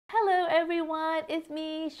everyone, it's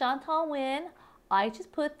me, Chantal Nguyen. I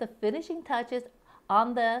just put the finishing touches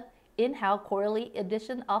on the in-house quarterly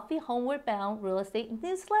edition of the Homeward Bound Real Estate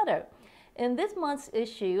newsletter. In this month's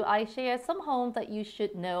issue, I share some homes that you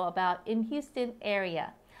should know about in Houston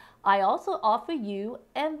area. I also offer you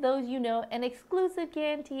and those you know an exclusive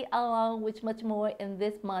guarantee along with much more in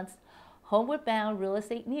this month's Homeward Bound Real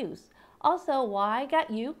Estate News. Also, why I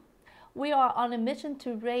got you? We are on a mission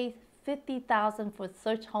to raise $50,000 for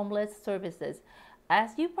Search Homeless services.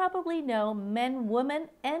 As you probably know, men, women,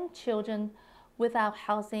 and children without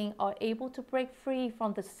housing are able to break free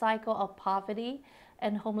from the cycle of poverty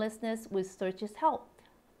and homelessness with Search's help.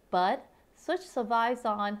 But Search survives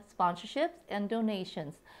on sponsorships and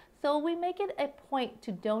donations, so we make it a point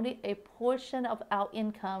to donate a portion of our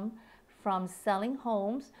income from selling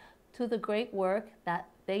homes to the great work that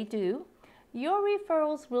they do. Your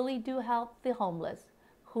referrals really do help the homeless.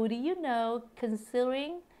 Who do you know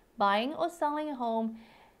considering buying or selling a home?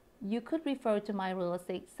 You could refer to my real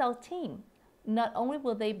estate sales team. Not only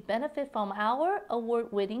will they benefit from our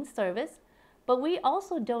award-winning service, but we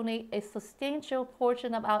also donate a substantial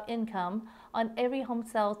portion of our income on every home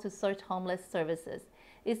sale to Search Homeless services.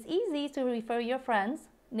 It's easy to refer your friends,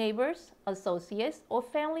 neighbors, associates, or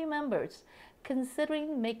family members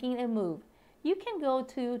considering making a move. You can go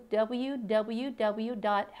to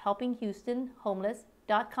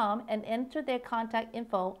www.helpinghoustonhomeless.com and enter their contact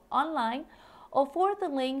info online, or forward the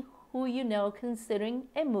link who you know considering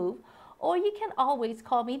a move, or you can always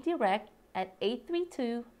call me direct at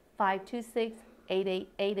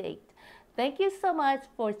 832-526-8888. Thank you so much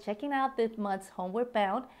for checking out this month's Homeward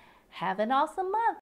Bound. Have an awesome month.